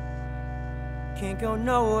 can't go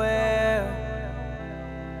nowhere.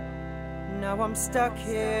 Now I'm stuck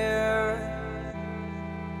here,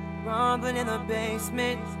 rumbling in the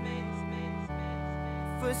basement,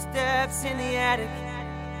 footsteps in the attic,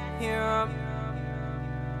 hear 'em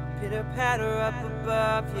pitter-patter up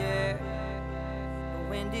above, yeah. The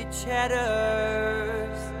wind it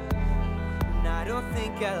chatters. I don't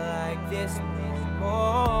think I like this anymore.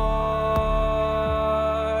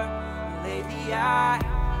 Lately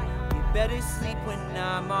you better sleep when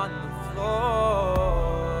I'm on the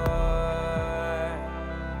floor.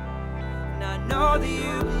 know that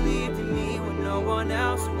you believed in me when no one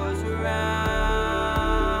else was around.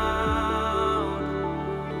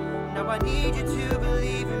 Now I need you to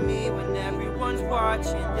believe in me when everyone's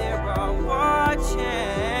watching. They're all watching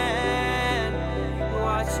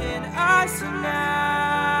us now.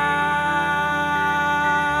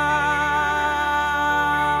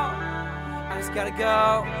 I just gotta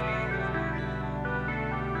go.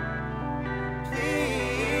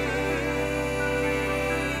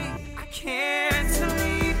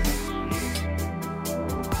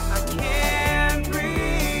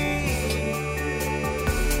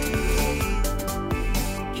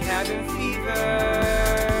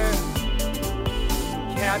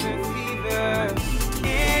 Cabin fever,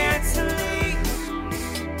 can't sleep,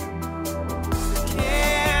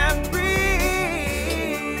 can't breathe.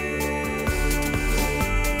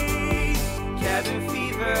 Cabin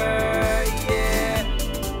fever, yeah,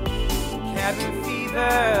 cabin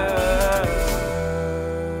fever.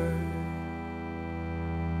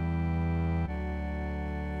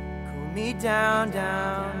 Cool me down,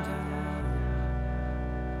 down, down.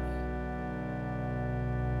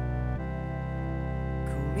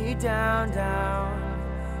 Me down, down,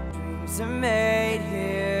 dreams are made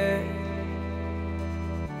here.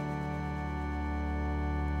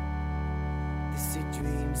 They say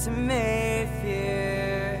dreams are made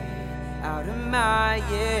here out of my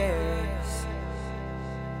years.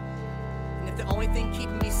 And if the only thing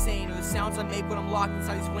keeping me sane are the sounds I make when I'm locked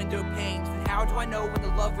inside these window panes, then how do I know when the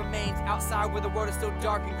love remains outside where the world is still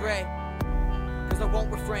dark and gray? Cause I won't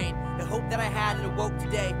refrain. The hope that I had, it awoke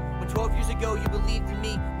today. When 12 years ago you believed in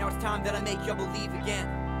me, now it's time that I make y'all believe again.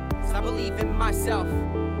 So I believe in myself,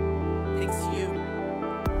 thanks to you.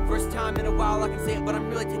 First time in a while I can say it, but I'm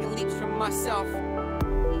really taking leaps from myself.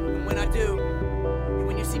 And when I do, and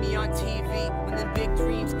when you see me on TV, when them big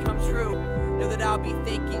dreams come true, know that I'll be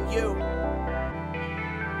thanking you.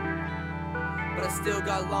 But I still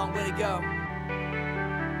got a long way to go,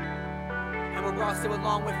 and we're all still a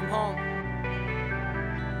long way from home.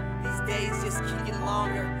 These days just keep getting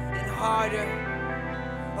longer and harder.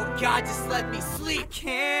 Oh God, just let me sleep.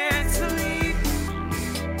 Can't sleep,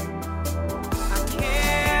 I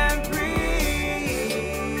can't breathe.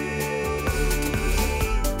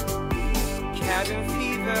 Cabin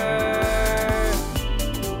fever,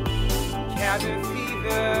 cabin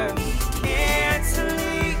fever. Can't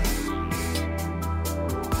sleep,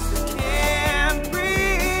 can't breathe.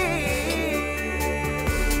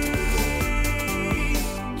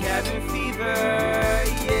 Cabin fever,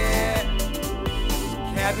 yeah,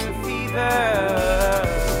 cabin fever.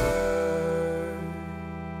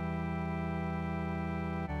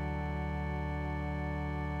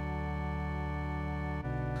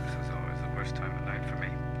 This is always the worst time of night for me.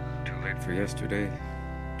 Too late for yesterday,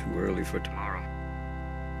 too early for tomorrow.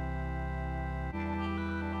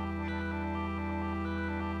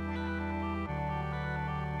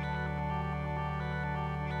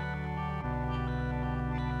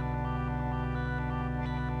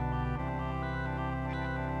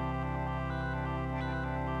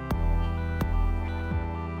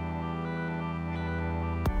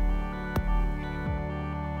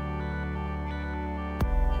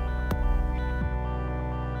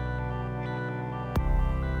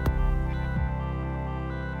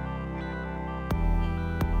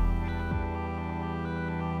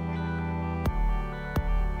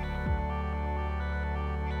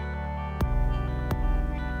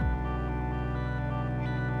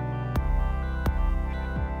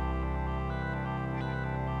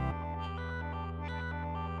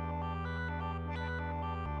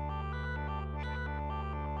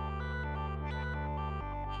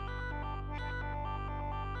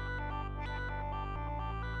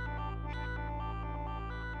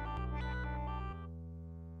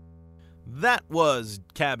 That was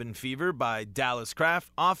Cabin Fever by Dallas Craft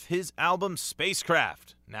off his album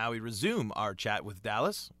Spacecraft. Now we resume our chat with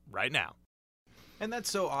Dallas right now. And that's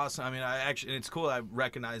so awesome. I mean, it's cool. I'm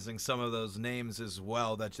recognizing some of those names as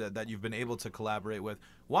well that you've been able to collaborate with.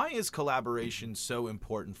 Why is collaboration so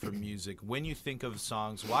important for music? When you think of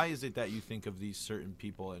songs, why is it that you think of these certain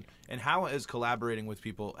people, and how has collaborating with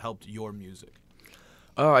people helped your music?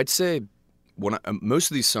 I'd say most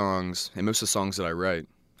of these songs and most of the songs that I write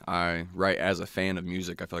as a fan of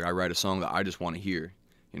music. I feel like I write a song that I just want to hear.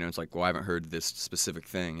 You know, it's like, well, I haven't heard this specific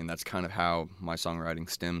thing, and that's kind of how my songwriting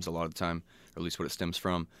stems a lot of the time, or at least what it stems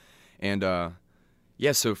from. And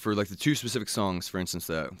yeah, so for like the two specific songs, for instance,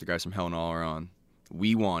 that the guys from Hell and All are on,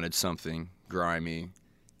 we wanted something grimy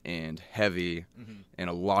and heavy and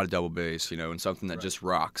a lot of double bass, you know, and something that just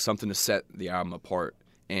rocks, something to set the album apart.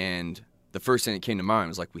 And the first thing that came to mind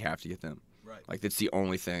was like, we have to get them. Like, it's the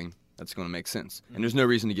only thing that's going to make sense. And there's no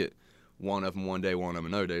reason to get one of them one day, one of them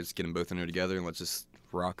another day. Just get them both in there together and let's just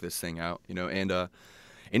rock this thing out, you know. And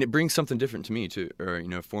it brings something different to me too, or you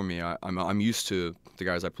know, for me, I'm used to the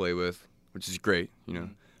guys I play with, which is great, you know.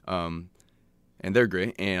 And they're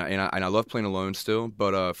great, and I love playing alone still.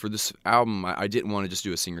 But for this album, I didn't want to just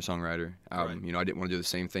do a singer-songwriter album. Right. You know, I didn't want to do the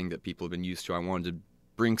same thing that people have been used to. I wanted to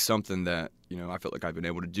bring something that, you know, I felt like I've been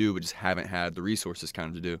able to do, but just haven't had the resources kind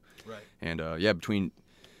of to do. Right. And yeah,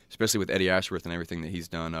 especially with Eddie Ashworth and everything that he's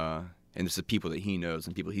done, and it's the people that he knows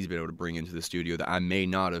and people he's been able to bring into the studio that I may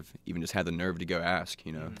not have even just had the nerve to go ask.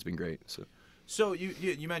 You know, it's been great. So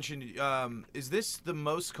you mentioned, is this the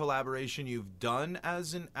most collaboration you've done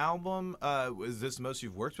as an album? Is this the most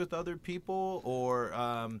you've worked with other people, or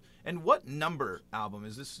and what number album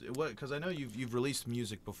is this? What, because I know you've released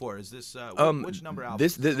music before. Is this which number album?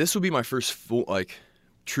 This will be my first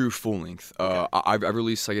true full length. Okay. I've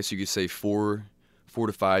released, I guess you could say, four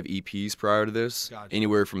to five EPs prior to this, Gotcha.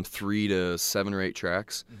 Anywhere from 3 to 7 or 8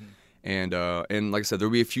 tracks, and like I said, there'll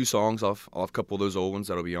be a few songs off a couple of those old ones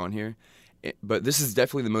that'll be on here. But this is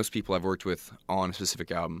definitely the most people I've worked with on a specific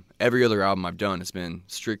album. Every other album I've done has been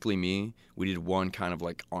strictly me. We did one kind of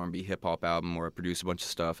like R&B hip hop album where I produced a bunch of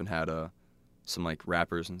stuff and had some like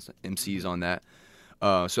rappers and MCs on that.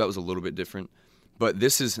 So that was a little bit different. But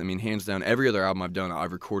this is, I mean, hands down, every other album I've done,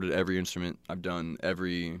 I've recorded every instrument. I've done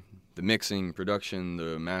the mixing, production,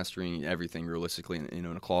 the mastering, everything realistically, you know,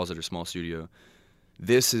 in a closet or small studio.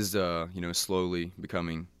 This is, you know, slowly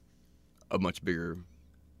becoming a much bigger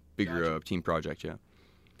team project, yeah.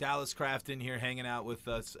 Dallas Craft in here hanging out with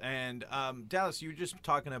us. And Dallas, you were just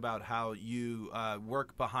talking about how you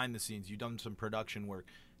work behind the scenes. You've done some production work.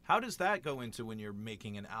 How does that go into when you're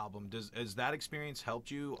making an album? Has that experience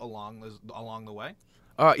helped you along the way?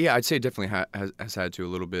 Yeah, I'd say it definitely has had to a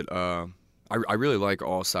little bit. I really like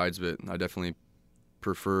all sides of it. I definitely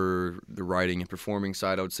prefer the writing and performing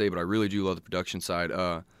side, I would say, but I really do love the production side.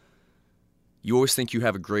 You always think you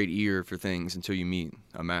have a great ear for things until you meet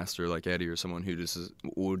a master like Eddie or someone who just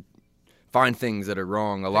would find things that are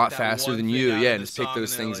wrong a lot faster than you, and just pick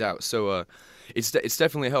those things out. So it's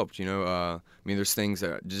definitely helped, you know. I mean, there's things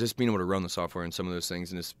that just being able to run the software and some of those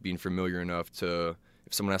things, and just being familiar enough to,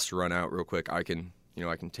 if someone has to run out real quick, I can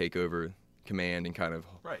take over command and kind of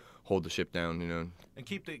hold the ship down, you know. And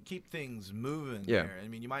keep things moving. Yeah. There. I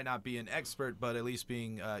mean, you might not be an expert, but at least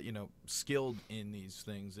being skilled in these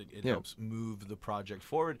things, it helps move the project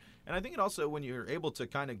forward. And I think it also, when you're able to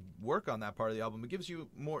kind of work on that part of the album, it gives you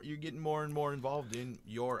more. You're getting more and more involved in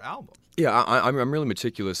your album. Yeah, I'm really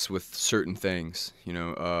meticulous with certain things, you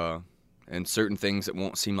know, and certain things that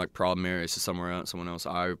won't seem like problem areas to someone else.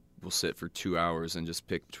 I will sit for 2 hours and just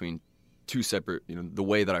pick between two separate, you know, the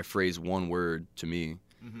way that I phrase one word to me.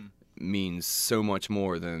 Mm-hmm. Means so much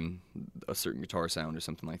more than a certain guitar sound or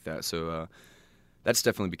something like that. So that's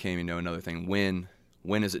definitely became, you know, another thing. When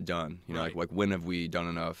is it done? You know, like when have we done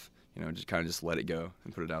enough? You know, just kind of just let it go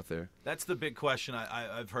and put it out there. That's the big question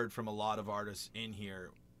I've heard from a lot of artists in here.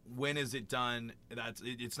 When is it done?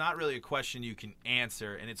 It's not really a question you can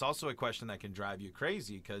answer, and it's also a question that can drive you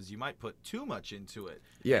crazy because you might put too much into it.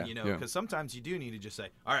 Yeah, and, you know, because sometimes you do need to just say,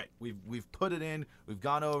 all right, we've put it in, we've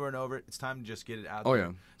gone over and over it. It's time to just get it out there.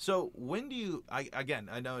 Yeah. So when do you? I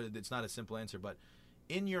know it's not a simple answer, but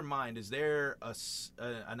in your mind, is there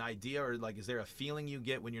an idea, or like, is there a feeling you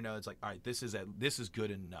get when you know it's like, all right, this is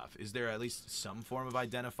good enough? Is there at least some form of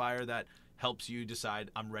identifier that helps you decide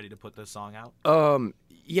I'm ready to put this song out?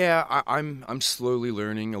 Yeah, I'm slowly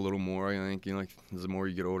learning a little more. I think, you know, like, the more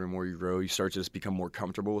you get older, the more you grow, you start to just become more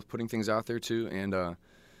comfortable with putting things out there too. And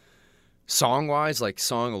song-wise, like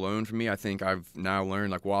song alone for me, I think I've now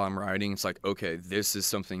learned, like, while I'm writing, it's like, okay, this is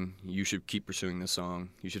something you should keep pursuing this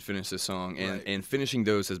song. You should finish this song, and finishing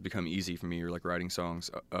those has become easy for me, or like writing songs.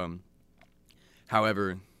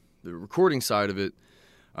 However, the recording side of it,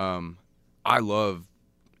 I love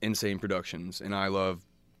insane productions, and I love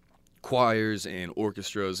choirs and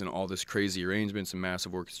orchestras and all this crazy arrangements and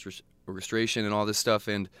massive orchestration and all this stuff,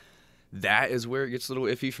 and that is where it gets a little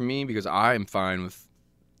iffy for me, because I'm fine with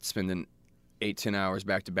spending 8-10 hours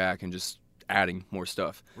back to back and just adding more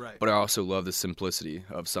stuff. Right. But I also love the simplicity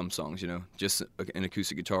of some songs, you know. Just an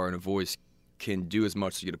acoustic guitar and a voice can do as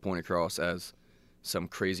much to get a point across as some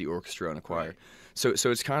crazy orchestra and a choir. Right. So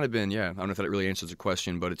it's kind of been, I don't know if that really answers the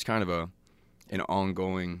question, but it's kind of an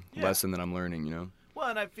ongoing lesson that I'm learning, you know. Well,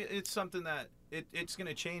 and I feel it's something that it's going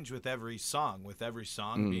to change with every song. With every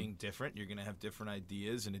song being different, you're going to have different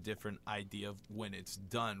ideas and a different idea of when it's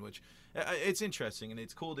done, which it's interesting, and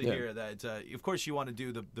it's cool to hear that. Of course, you want to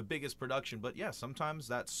do the biggest production, but sometimes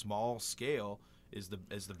that small scale is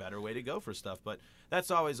the better way to go for stuff. But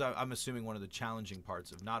that's always, I'm assuming, one of the challenging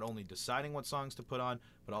parts of not only deciding what songs to put on,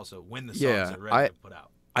 but also when the songs are ready to put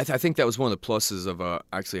out. I think that was one of the pluses of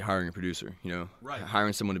actually hiring a producer. Right.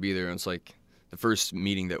 Hiring someone to be there, and it's like the first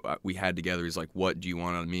meeting that we had together is like, what do you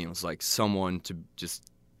want out of me? And it was like someone to just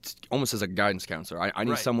almost as a guidance counselor. I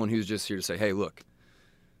need someone who's just here to say, hey, look,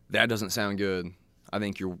 that doesn't sound good. I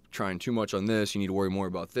think you're trying too much on this. You need to worry more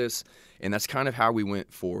about this. And that's kind of how we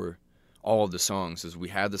went for all of the songs, is we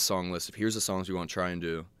had the song list of here's the songs we want to try and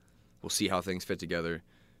do. We'll see how things fit together.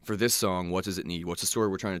 For this song, what does it need? What's the story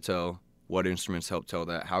we're trying to tell? What instruments help tell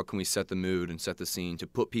that? How can we set the mood and set the scene to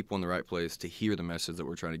put people in the right place to hear the message that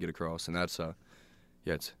we're trying to get across? And that's,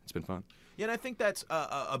 it's been fun. Yeah, and I think that's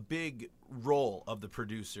a big role of the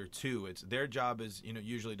producer too. It's their job is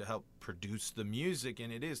usually to help produce the music,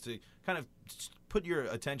 and it is to kind of put your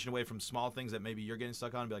attention away from small things that maybe you're getting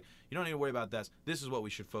stuck on and be like, you don't need to worry about this. This is what we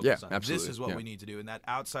should focus on. Absolutely. This is what we need to do. And that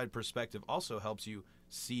outside perspective also helps you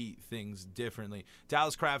see things differently.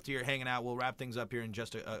 Dallas Craft here hanging out. We'll wrap things up here in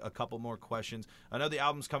just a couple more questions. I know the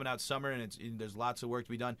album's coming out summer, and there's lots of work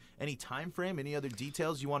to be done. Any time frame, any other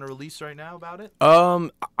details you want to release right now about it? I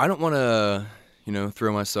don't want to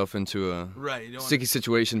throw myself into a sticky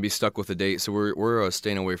situation and be stuck with a date, so we're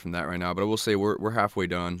staying away from that right now. But I will say we're halfway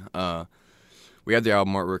done. We have the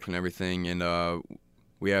album artwork and everything, and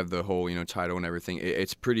we have the whole title and everything.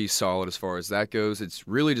 It's pretty solid as far as that goes. It's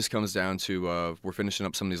really just comes down to we're finishing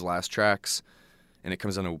up some of these last tracks, and it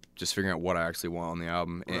comes down to just figuring out what I actually want on the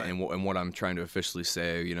album and what I'm trying to officially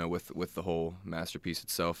say, with the whole masterpiece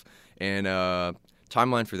itself. And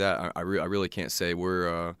timeline for that, I really can't say.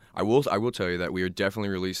 I will tell you that we are definitely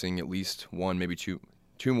releasing at least one, maybe two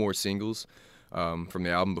more singles from the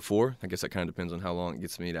album before. I guess that kind of depends on how long it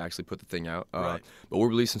gets me to actually put the thing out. But we're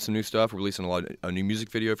releasing some new stuff. We're releasing a new music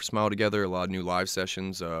video for Smile Together, a lot of new live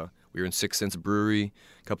sessions. We were in Six Sense Brewery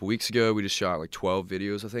a couple weeks ago. We just shot like 12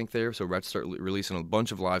 videos, I think, there. So we're about to start releasing a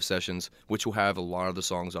bunch of live sessions, which will have a lot of the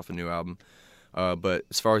songs off the new album. But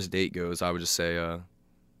as far as the date goes, I would just say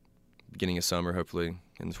beginning of summer, hopefully,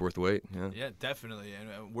 and it's worth the wait. Yeah, definitely,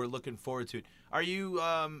 and we're looking forward to it. Are you?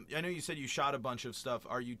 I know you said you shot a bunch of stuff.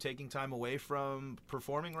 Are you taking time away from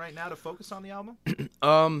performing right now to focus on the album?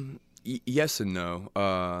 Yes and no.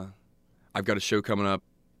 I've got a show coming up,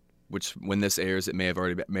 which when this airs, it may have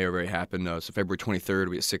already happened. So February 23rd,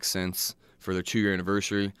 we at Six Sense for their 2-year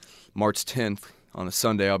anniversary. March 10th, on a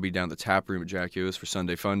Sunday, I'll be down at the Tap Room at Jack Yo's for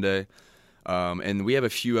Sunday Fun Day. And we have a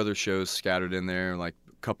few other shows scattered in there, like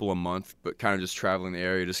couple a month, but kind of just traveling the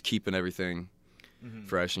area, just keeping everything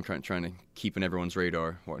fresh and trying to keep in everyone's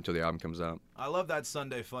radar until the album comes out. I love that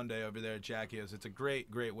Sunday Fun Day over there at Jackie's. It's a great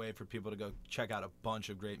way for people to go check out a bunch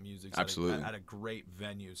of great music. Absolutely. At a great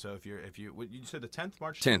venue. So if you said the 10th,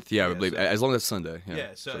 March 10th, yeah, I believe, as long as it's Sunday.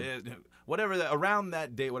 Whatever around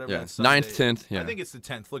that date, whatever that Sunday. Sunday. 9th, 10th, yeah. I think it's the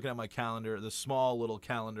 10th. Looking at my calendar, the small little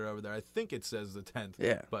calendar over there, I think it says the 10th.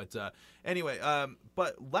 Yeah. But anyway,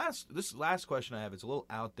 but this last question I have, it's a little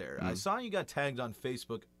out there. I saw you got tagged on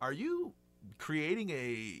Facebook. Are you creating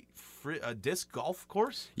a disc golf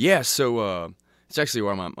course? Yeah, so it's actually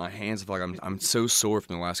where my hands feel like I'm so sore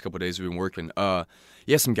from the last couple of days we've been working.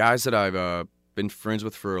 Some guys that I've been friends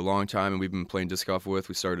with for a long time and we've been playing disc golf with.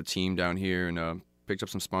 We started a team down here and picked up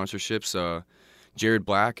some sponsorships. Jared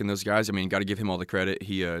Black and those guys, got to give him all the credit.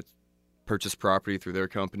 He purchased property through their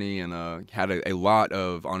company and had a lot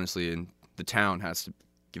of, honestly, and the town has to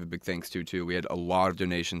give a big thanks to too. We had a lot of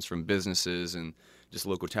donations from businesses and just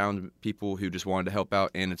local town people who just wanted to help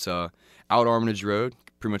out. And it's out Armitage Road,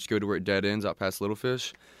 pretty much go to where it dead ends, out past Little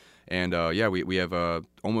Fish. And we have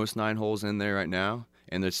almost 9 holes in there right now.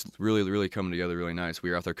 And it's really, really coming together really nice.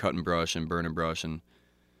 We were out there cutting brush and burning brush and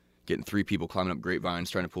getting 3 people climbing up grapevines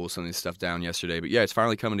trying to pull some of this stuff down yesterday. But yeah, it's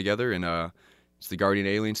finally coming together, and it's the Guardian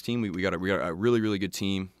Aliens team. We got a really, really good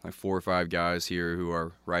team, like 4 or 5 guys here who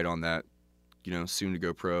are right on that, soon to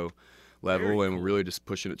go pro level, and we're really just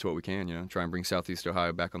pushing it to what we can, try and bring Southeast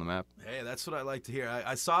Ohio back on the map. Hey, that's what I like to hear.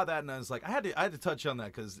 I saw that and I was like, I had to touch on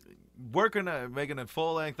that because making a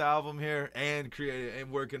full-length album here and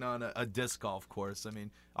working on a disc golf course.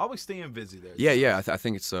 Always staying busy there. Yeah. I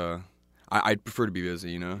think it's I'd prefer to be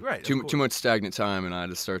busy, Right. Too much stagnant time, and I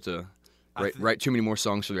just start to write too many more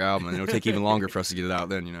songs for the album, and it'll take even longer for us to get it out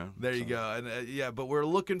then, There you go. And but we're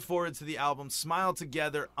looking forward to the album Smile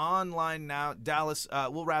Together online now. Dallas,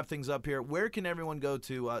 we'll wrap things up here. Where can everyone go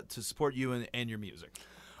to support you and your music?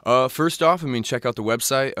 First off, check out the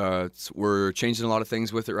website. We're changing a lot of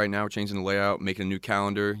things with it right now. We're changing the layout, making a new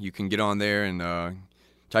calendar. You can get on there and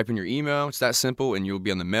type in your email. It's that simple, and you'll be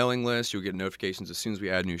on the mailing list. You'll get notifications as soon as we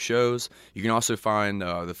add new shows. You can also find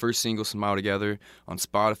the first single, Smile Together, on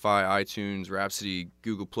Spotify, iTunes, Rhapsody,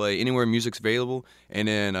 Google Play, anywhere music's available. And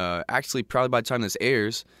then actually, probably by the time this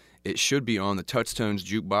airs, it should be on the Touchstones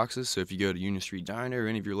jukeboxes. So if you go to Union Street Diner or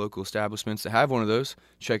any of your local establishments that have one of those,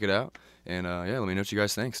 check it out. And yeah, let me know what you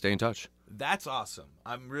guys think. Stay in touch. That's awesome.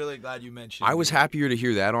 I'm really glad you mentioned I was happier to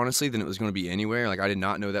hear that, honestly, than it was going to be anywhere. Like, I did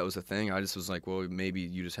not know that was a thing. I just was like, well, maybe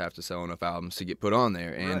you just have to sell enough albums to get put on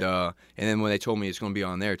there. And and then when they told me it's going to be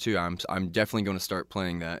on there too, I'm definitely going to start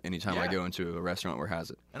playing that anytime I go into a restaurant where it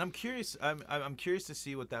has it. And I'm curious. I'm curious to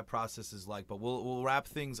see what that process is like. But we'll wrap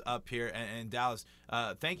things up here. And Dallas,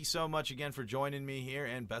 thank you so much again for joining me here,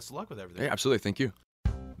 and best of luck with everything. Yeah, absolutely. Thank you.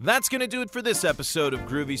 That's going to do it for this episode of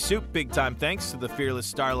Groovy Soup. Big time thanks to the Fearless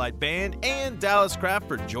Starlight Band and Dallas Craft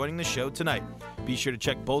for joining the show tonight. Be sure to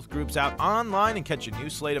check both groups out online and catch a new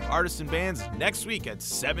slate of artists and bands next week at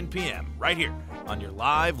 7 p.m. right here on your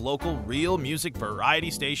live, local, real music variety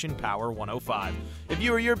station, Power 105. If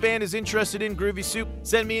you or your band is interested in Groovy Soup,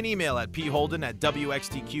 send me an email at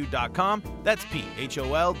pholden@wxtq.com. That's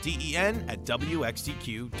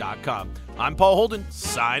PHOLDEN@wxtq.com. I'm Paul Holden,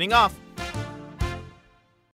 signing off.